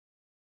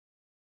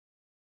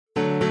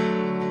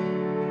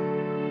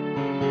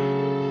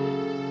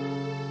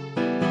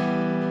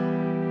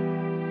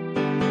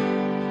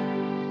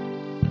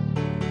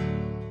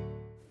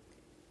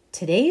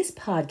Today's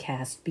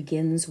podcast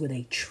begins with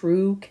a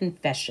true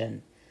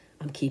confession.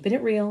 I'm keeping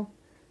it real,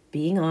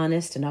 being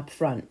honest and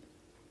upfront.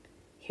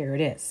 Here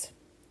it is.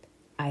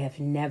 I have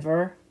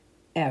never,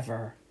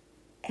 ever,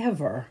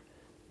 ever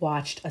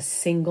watched a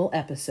single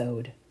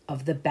episode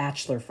of the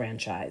Bachelor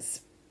franchise.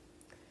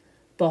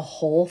 The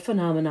whole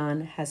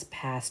phenomenon has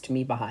passed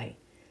me by.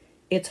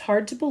 It's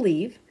hard to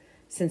believe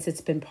since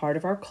it's been part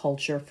of our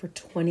culture for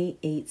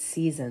 28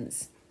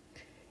 seasons.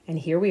 And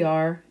here we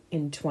are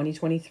in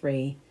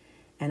 2023,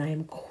 and I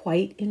am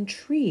quite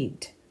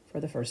intrigued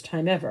for the first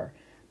time ever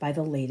by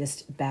the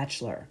latest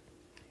Bachelor,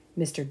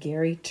 Mr.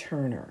 Gary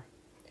Turner.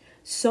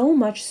 So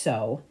much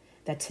so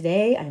that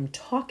today I am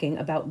talking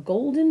about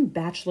Golden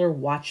Bachelor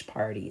watch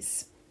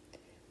parties.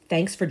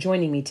 Thanks for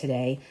joining me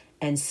today,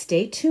 and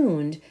stay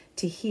tuned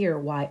to hear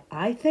why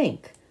I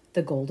think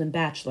the Golden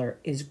Bachelor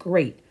is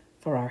great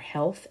for our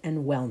health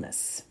and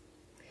wellness.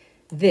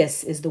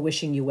 This is the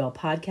Wishing You Well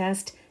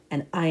podcast,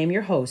 and I am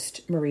your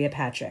host, Maria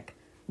Patrick.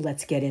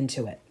 Let's get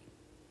into it.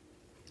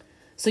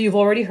 So you've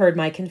already heard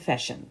my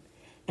confession,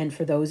 and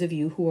for those of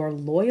you who are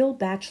loyal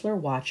Bachelor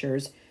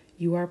watchers,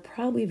 you are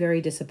probably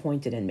very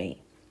disappointed in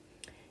me.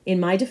 In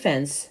my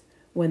defense,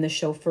 when the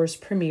show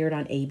first premiered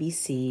on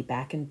ABC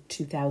back in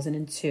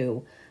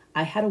 2002,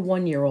 I had a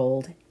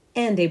 1-year-old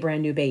and a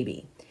brand new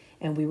baby,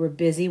 and we were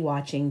busy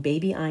watching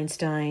Baby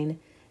Einstein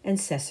and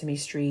Sesame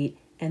Street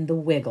and The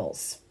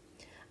Wiggles.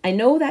 I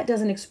know that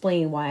doesn't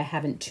explain why I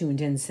haven't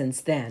tuned in since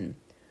then.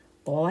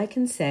 All I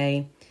can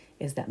say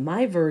is that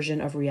my version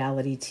of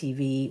reality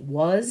TV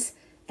was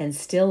and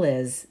still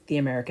is The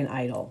American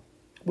Idol,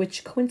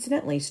 which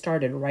coincidentally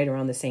started right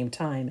around the same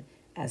time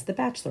as the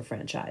Bachelor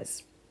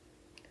franchise.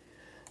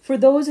 For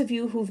those of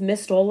you who've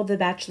missed all of the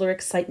Bachelor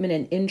excitement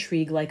and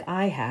intrigue like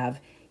I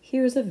have,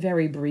 here's a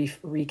very brief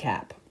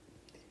recap.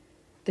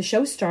 The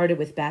show started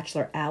with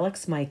Bachelor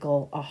Alex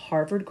Michael, a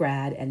Harvard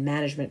grad and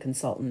management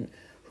consultant,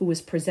 who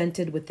was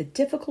presented with the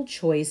difficult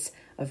choice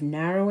of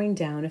narrowing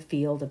down a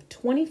field of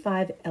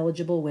 25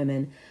 eligible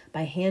women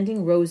by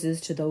handing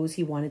roses to those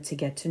he wanted to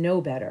get to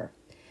know better,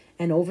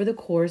 and over the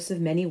course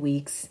of many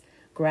weeks,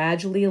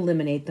 gradually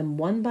eliminate them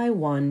one by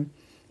one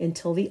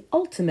until the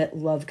ultimate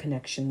love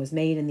connection was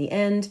made in the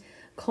end,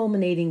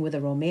 culminating with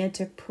a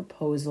romantic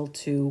proposal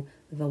to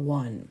the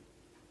one.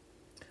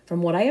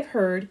 From what I have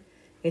heard,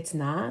 it's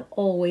not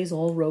always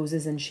all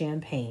roses and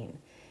champagne.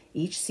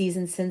 Each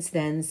season since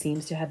then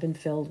seems to have been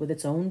filled with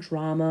its own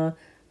drama,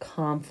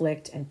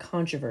 conflict, and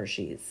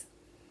controversies.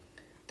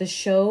 The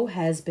show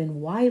has been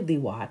widely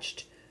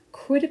watched,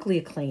 critically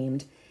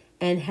acclaimed,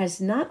 and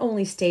has not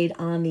only stayed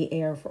on the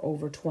air for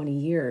over 20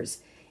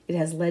 years, it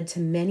has led to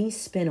many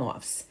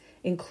spin-offs,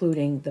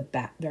 including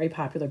the very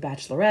popular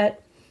Bachelorette,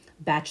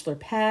 Bachelor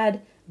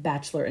Pad,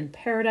 Bachelor in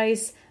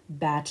Paradise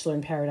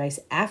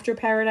After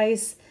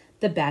Paradise,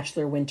 The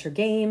Bachelor Winter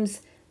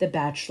Games, The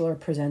Bachelor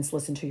Presents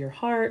Listen to Your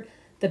Heart,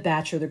 The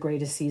Bachelor The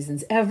Greatest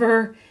Seasons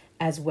Ever,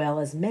 as well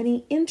as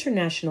many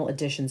international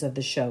editions of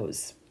the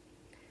shows.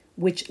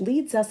 Which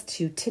leads us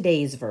to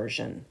today's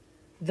version,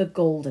 The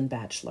Golden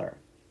Bachelor,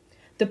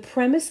 the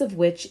premise of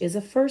which is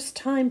a first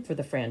time for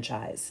the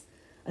franchise.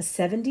 A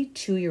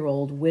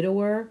 72-year-old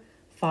widower,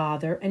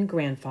 father, and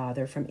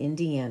grandfather from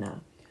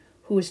Indiana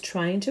who is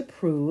trying to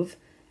prove,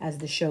 as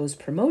the show's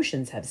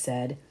promotions have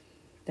said,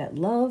 that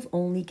love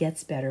only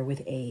gets better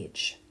with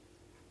age.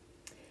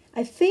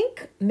 I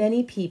think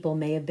many people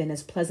may have been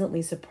as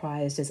pleasantly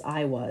surprised as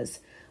I was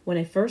when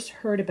I first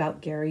heard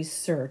about Gary's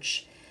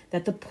search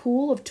that the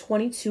pool of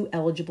 22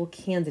 eligible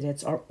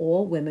candidates are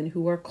all women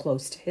who are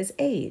close to his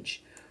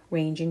age,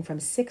 ranging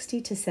from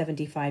 60 to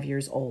 75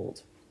 years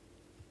old.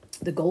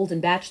 The Golden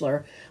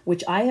Bachelor,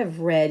 which I have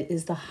read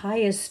is the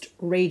highest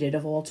rated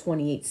of all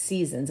 28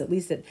 seasons, at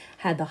least it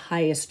had the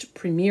highest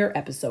premiere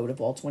episode of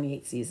all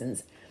 28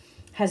 seasons,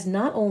 has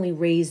not only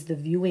raised the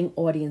viewing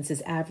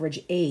audience's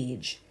average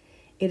age,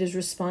 it is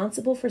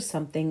responsible for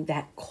something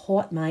that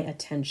caught my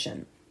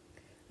attention: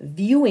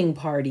 viewing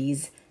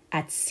parties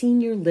at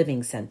senior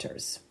living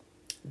centers.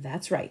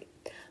 That's right.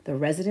 The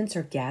residents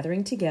are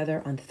gathering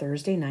together on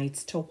Thursday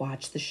nights to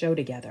watch the show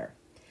together.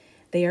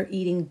 They are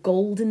eating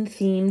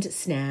golden-themed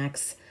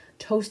snacks,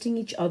 toasting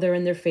each other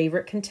and their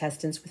favorite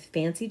contestants with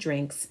fancy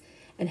drinks,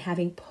 and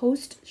having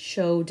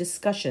post-show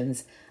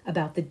discussions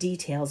about the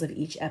details of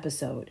each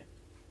episode.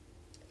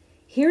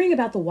 Hearing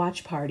about the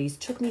watch parties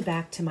took me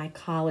back to my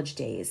college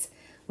days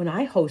when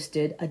I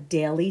hosted a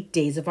daily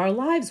Days of Our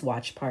Lives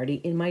watch party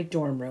in my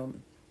dorm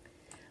room.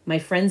 My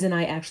friends and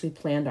I actually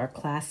planned our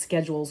class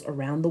schedules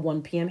around the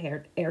 1 p.m.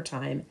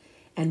 airtime,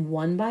 and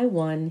one by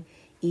one,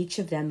 each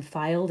of them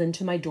filed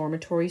into my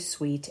dormitory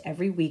suite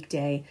every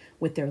weekday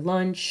with their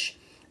lunch,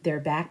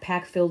 their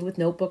backpack filled with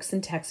notebooks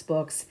and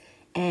textbooks,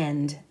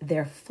 and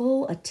their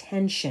full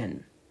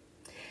attention.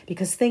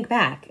 Because think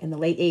back, in the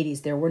late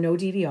 80s, there were no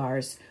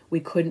DVRs, we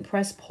couldn't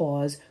press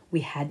pause,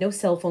 we had no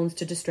cell phones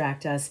to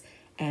distract us,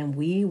 and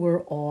we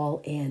were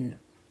all in.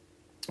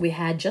 We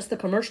had just the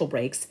commercial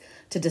breaks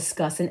to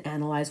discuss and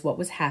analyze what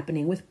was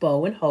happening with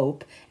Bo and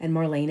Hope and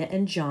Marlena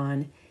and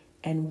John,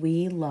 and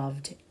we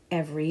loved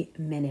every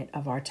minute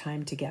of our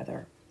time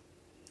together.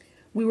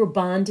 We were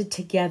bonded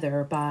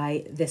together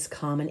by this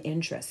common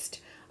interest,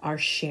 our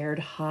shared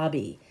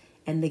hobby,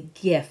 and the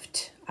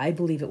gift, I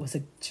believe it was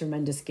a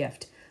tremendous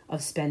gift,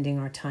 of spending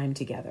our time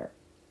together.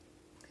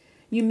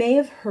 You may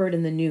have heard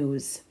in the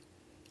news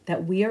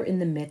that we are in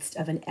the midst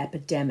of an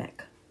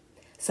epidemic,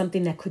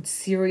 something that could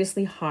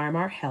seriously harm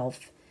our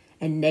health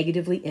and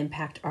negatively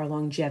impact our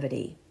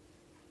longevity.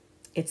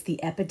 It's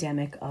the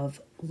epidemic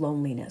of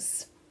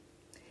loneliness.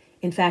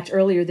 In fact,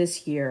 earlier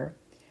this year,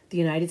 the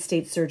United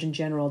States Surgeon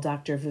General,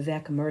 Dr.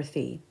 Vivek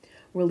Murthy,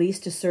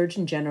 released a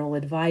Surgeon General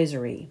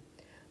advisory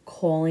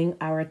calling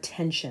our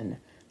attention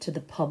to the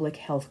public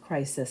health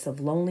crisis of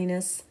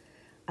loneliness,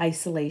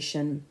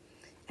 isolation,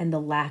 and the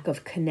lack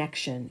of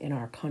connection in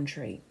our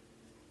country.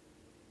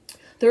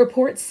 The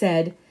report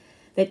said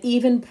that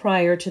even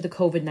prior to the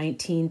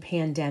COVID-19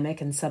 pandemic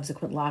and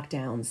subsequent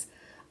lockdowns,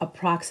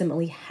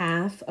 approximately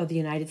half of the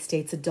United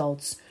States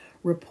adults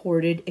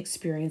reported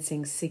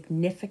experiencing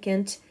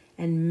significant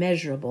and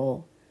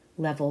measurable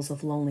levels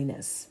of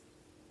loneliness.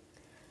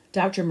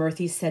 Dr.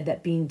 Murthy said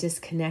that being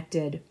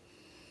disconnected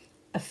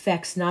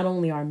affects not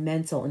only our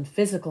mental and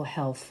physical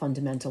health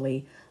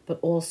fundamentally, but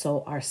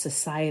also our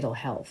societal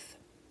health.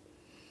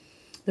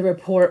 The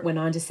report went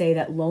on to say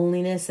that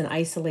loneliness and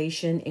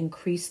isolation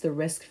increase the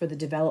risk for the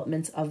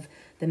development of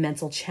the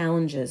mental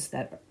challenges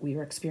that we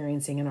are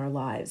experiencing in our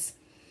lives.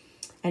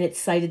 And it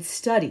cited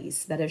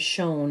studies that have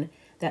shown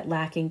that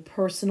lacking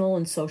personal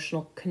and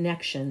social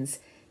connections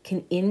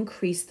can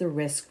increase the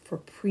risk for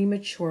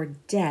premature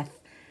death,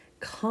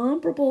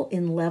 comparable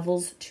in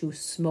levels to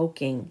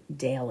smoking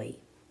daily.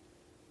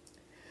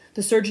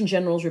 The Surgeon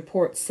General's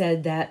report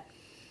said that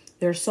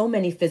there are so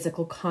many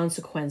physical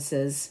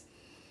consequences,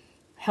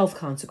 health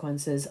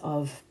consequences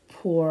of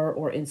poor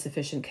or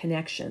insufficient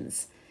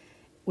connections,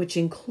 which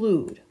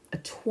include a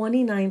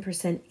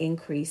 29%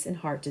 increase in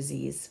heart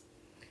disease,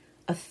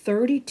 a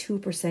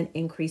 32%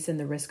 increase in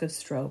the risk of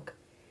stroke,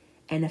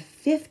 and a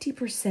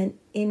 50%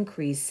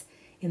 increase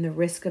in the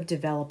risk of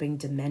developing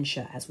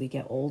dementia as we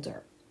get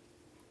older.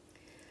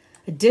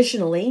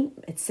 Additionally,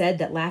 it said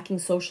that lacking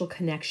social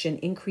connection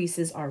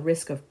increases our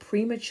risk of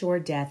premature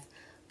death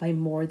by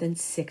more than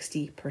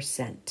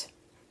 60%.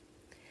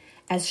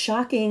 As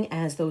shocking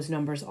as those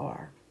numbers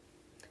are,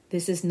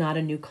 this is not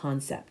a new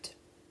concept.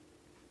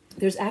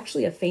 There's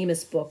actually a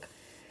famous book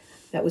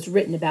that was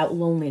written about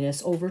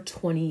loneliness over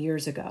 20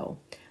 years ago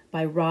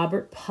by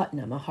Robert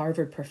Putnam, a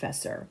Harvard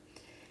professor,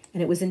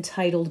 and it was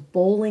entitled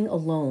Bowling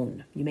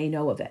Alone. You may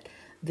know of it,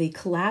 The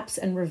Collapse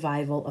and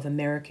Revival of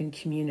American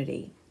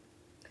Community.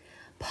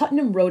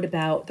 Putnam wrote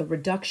about the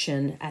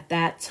reduction at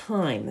that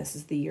time, this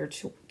is the year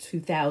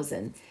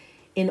 2000,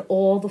 in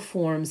all the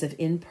forms of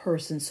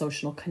in-person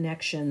social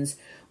connections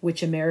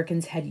which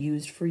Americans had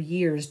used for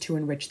years to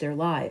enrich their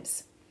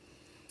lives.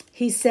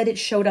 He said it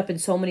showed up in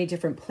so many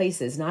different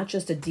places, not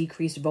just a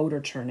decreased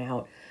voter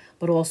turnout,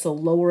 but also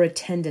lower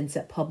attendance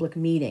at public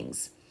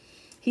meetings.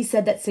 He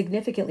said that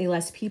significantly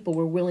less people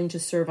were willing to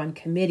serve on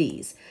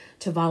committees,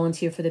 to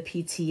volunteer for the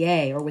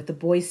PTA or with the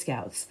Boy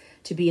Scouts,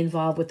 to be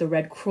involved with the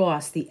Red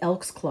Cross, the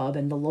Elks Club,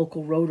 and the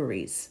local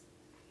Rotaries.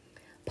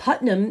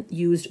 Putnam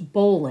used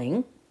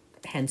bowling,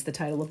 hence the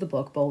title of the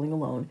book, Bowling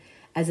Alone,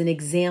 as an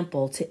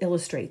example to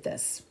illustrate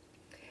this.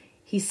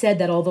 He said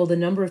that although the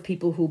number of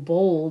people who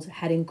bowled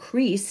had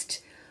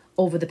increased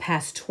over the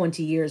past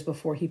 20 years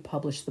before he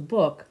published the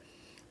book,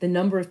 the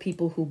number of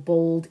people who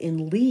bowled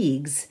in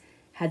leagues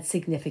had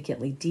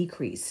significantly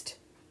decreased.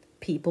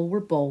 People were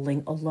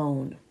bowling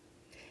alone.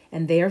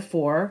 And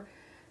therefore,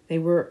 they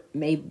were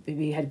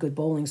maybe had good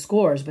bowling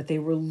scores, but they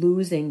were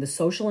losing the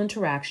social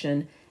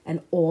interaction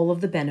and all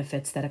of the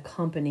benefits that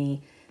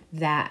accompany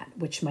that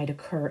which might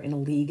occur in a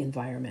league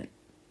environment.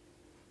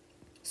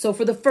 So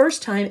for the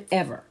first time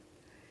ever,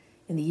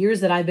 in the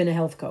years that I've been a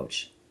health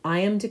coach, I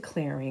am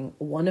declaring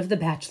one of the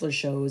Bachelor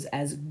shows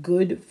as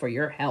good for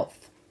your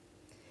health.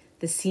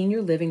 The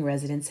senior living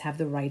residents have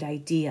the right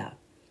idea.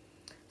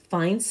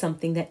 Find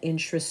something that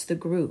interests the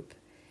group.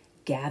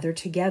 Gather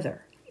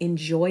together.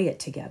 Enjoy it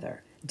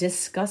together.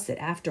 Discuss it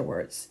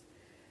afterwards.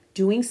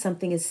 Doing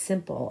something as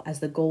simple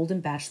as the Golden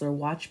Bachelor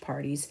watch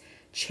parties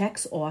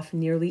checks off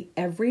nearly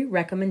every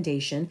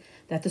recommendation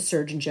that the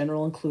Surgeon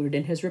General included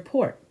in his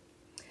report.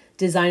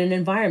 Design an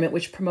environment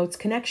which promotes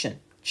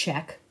connection.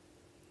 Check.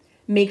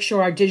 Make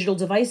sure our digital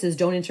devices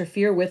don't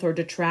interfere with or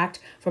detract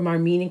from our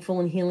meaningful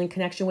and healing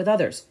connection with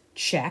others.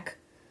 Check.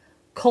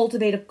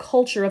 Cultivate a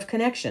culture of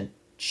connection.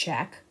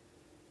 Check.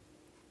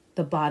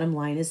 The bottom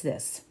line is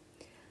this.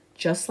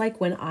 Just like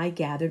when I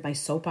gathered my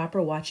soap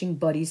opera watching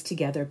buddies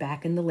together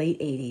back in the late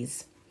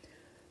 80s,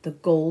 the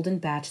Golden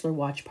Bachelor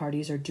watch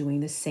parties are doing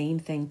the same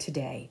thing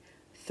today,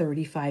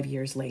 35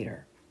 years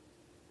later.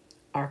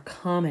 Our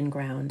common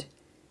ground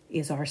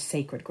is our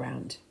sacred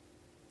ground.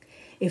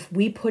 If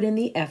we put in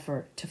the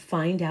effort to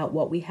find out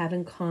what we have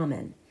in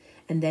common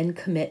and then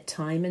commit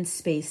time and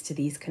space to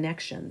these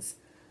connections,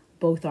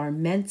 both our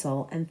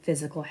mental and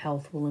physical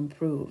health will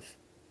improve.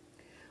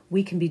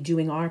 We can be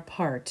doing our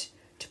part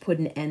to put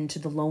an end to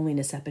the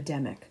loneliness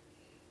epidemic.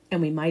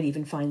 And we might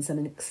even find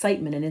some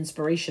excitement and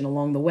inspiration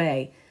along the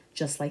way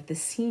just like the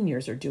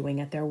seniors are doing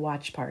at their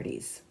watch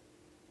parties.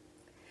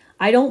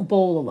 I don't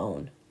bowl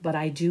alone, but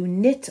I do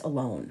knit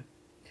alone.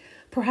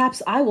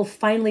 Perhaps I will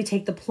finally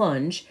take the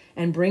plunge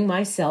and bring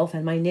myself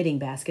and my knitting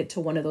basket to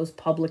one of those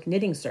public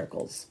knitting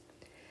circles.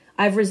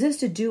 I've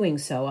resisted doing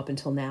so up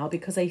until now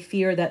because I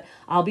fear that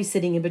I'll be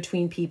sitting in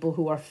between people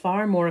who are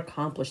far more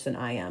accomplished than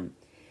I am.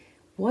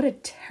 What a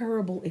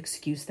terrible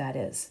excuse that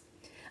is.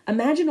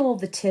 Imagine all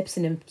the tips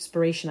and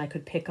inspiration I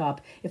could pick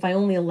up if I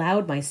only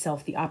allowed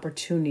myself the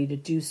opportunity to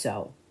do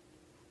so.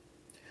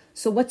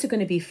 So what's it going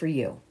to be for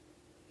you?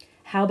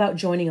 How about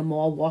joining a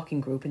mall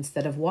walking group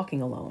instead of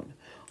walking alone?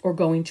 Or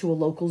going to a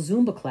local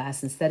Zumba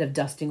class instead of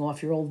dusting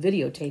off your old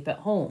videotape at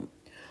home?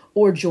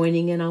 Or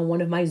joining in on one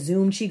of my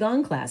Zoom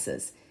Qigong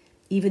classes?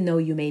 Even though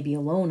you may be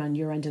alone on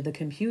your end of the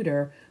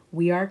computer,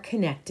 we are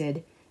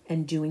connected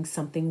and doing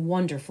something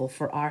wonderful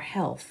for our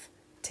health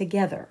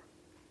together.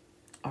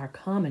 Our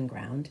common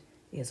ground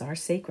is our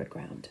sacred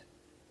ground.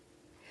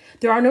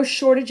 There are no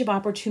shortage of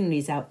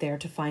opportunities out there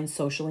to find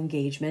social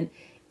engagement,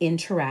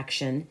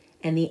 interaction,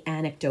 and the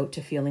antidote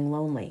to feeling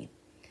lonely.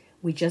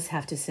 We just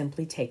have to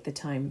simply take the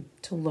time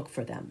to look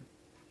for them.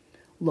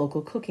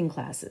 Local cooking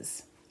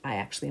classes. I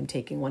actually am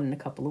taking one in a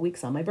couple of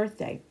weeks on my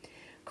birthday.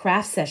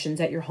 Craft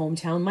sessions at your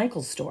hometown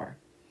Michael's store.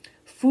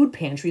 Food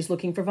pantries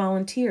looking for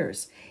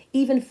volunteers.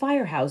 Even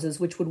firehouses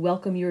which would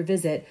welcome your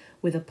visit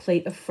with a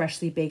plate of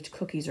freshly baked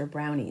cookies or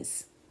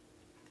brownies.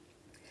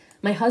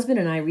 My husband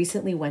and I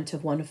recently went to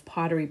one of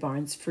Pottery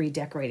Barn's free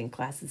decorating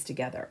classes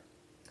together.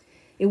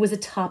 It was a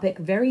topic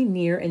very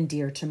near and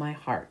dear to my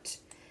heart.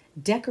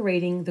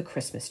 Decorating the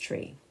Christmas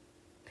tree.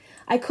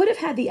 I could have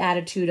had the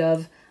attitude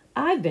of,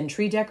 I've been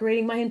tree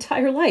decorating my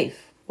entire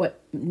life.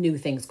 What new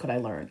things could I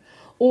learn?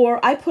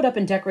 Or I put up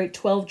and decorate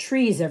 12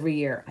 trees every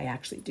year. I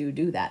actually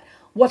do that.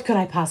 What could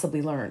I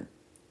possibly learn?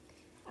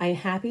 I'm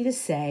happy to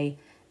say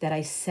that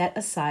I set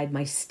aside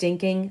my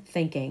stinking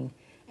thinking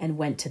and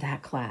went to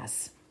that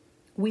class.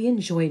 We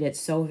enjoyed it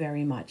so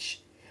very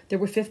much. There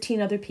were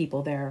 15 other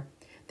people there.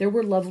 There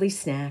were lovely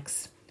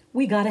snacks.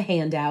 We got a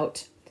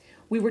handout.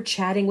 We were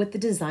chatting with the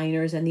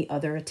designers and the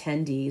other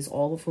attendees,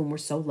 all of whom were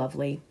so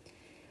lovely.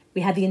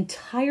 We had the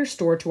entire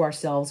store to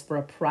ourselves for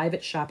a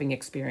private shopping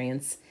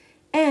experience.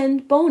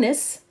 And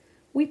bonus,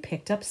 we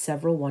picked up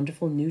several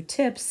wonderful new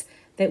tips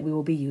that we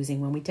will be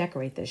using when we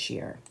decorate this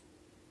year.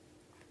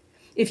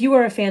 If you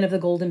are a fan of The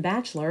Golden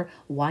Bachelor,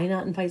 why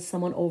not invite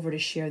someone over to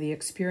share the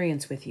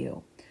experience with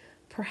you?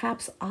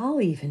 Perhaps I'll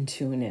even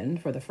tune in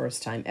for the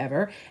first time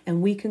ever,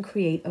 and we can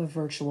create a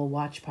virtual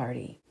watch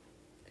party.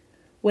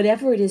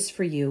 Whatever it is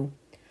for you,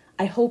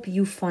 I hope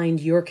you find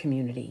your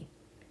community,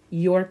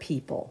 your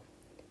people,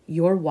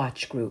 your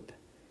watch group,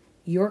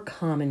 your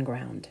common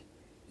ground,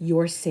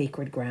 your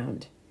sacred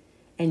ground,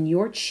 and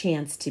your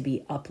chance to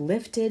be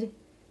uplifted,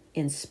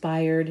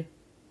 inspired,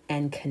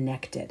 and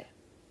connected.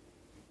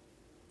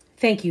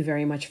 Thank you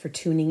very much for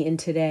tuning in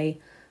today.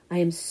 I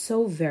am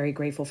so very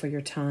grateful for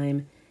your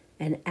time,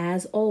 and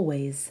as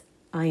always,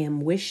 I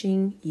am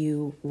wishing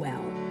you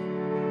well.